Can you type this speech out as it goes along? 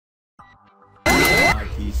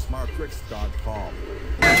itsmarttricks.com.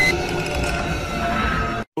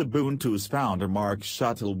 Ubuntu's founder Mark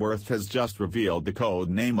Shuttleworth has just revealed the code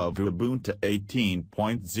name of Ubuntu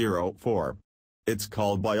 18.04. It's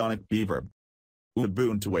called Bionic Beaver.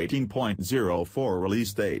 Ubuntu 18.04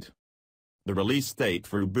 release date. The release date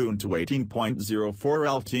for Ubuntu 18.04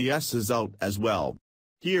 LTS is out as well.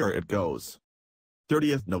 Here it goes.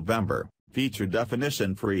 30th November, feature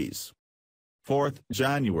definition freeze. 4th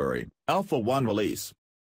January, Alpha 1 release.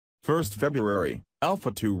 1st February,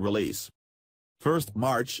 Alpha 2 release. 1st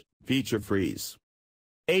March, feature freeze.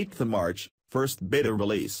 8th March, first beta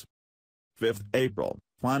release. 5th April,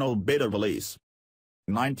 final beta release.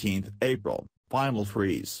 19th April, final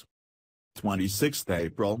freeze. 26th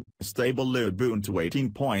April, stable Ubuntu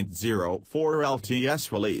 18.04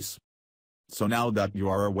 LTS release. So now that you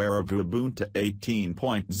are aware of Ubuntu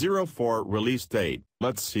 18.04 release date,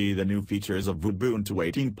 let's see the new features of Ubuntu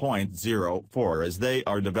 18.04 as they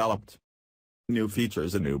are developed. New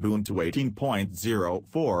features in Ubuntu 18.04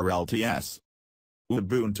 LTS.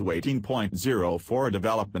 Ubuntu 18.04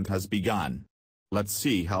 development has begun. Let's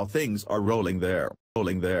see how things are rolling there.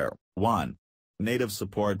 1. Native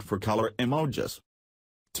support for color emojis.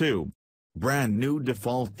 2. Brand new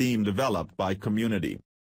default theme developed by community.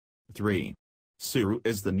 3. Suru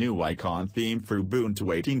is the new icon theme for Ubuntu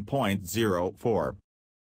 18.04.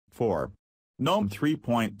 4. GNOME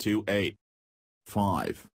 3.28.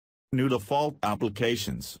 5. New default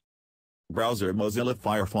applications. Browser Mozilla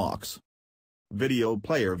Firefox. Video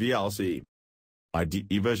Player VLC.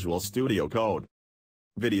 IDE Visual Studio Code.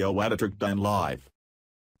 Video Editor Dyn Live.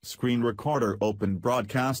 Screen Recorder Open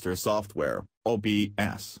Broadcaster Software,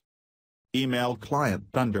 OBS. Email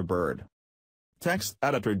Client Thunderbird. Text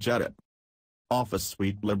Editor Jedit. Office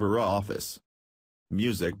Suite LibreOffice.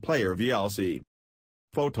 Music Player VLC.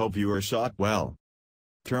 Photo Viewer Shotwell.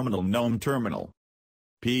 Terminal GNOME Terminal.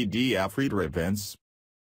 PDF Reader Events.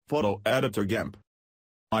 Photo Editor GIMP.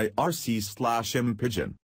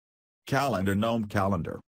 IRC/Impigeon. Calendar GNOME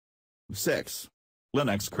Calendar. 6.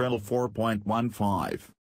 Linux kernel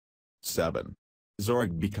 4.15. 7.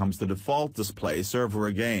 Zorg becomes the default display server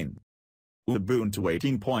again. Ubuntu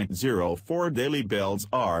 18.04 daily builds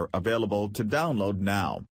are available to download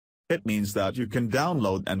now. It means that you can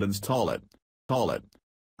download and install it.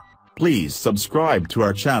 Please subscribe to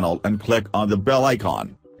our channel and click on the bell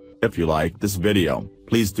icon. If you like this video,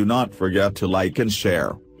 please do not forget to like and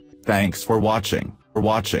share. Thanks for watching.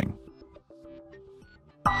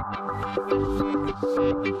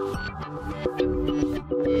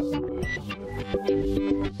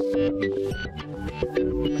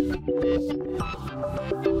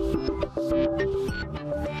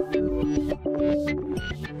 Thank you.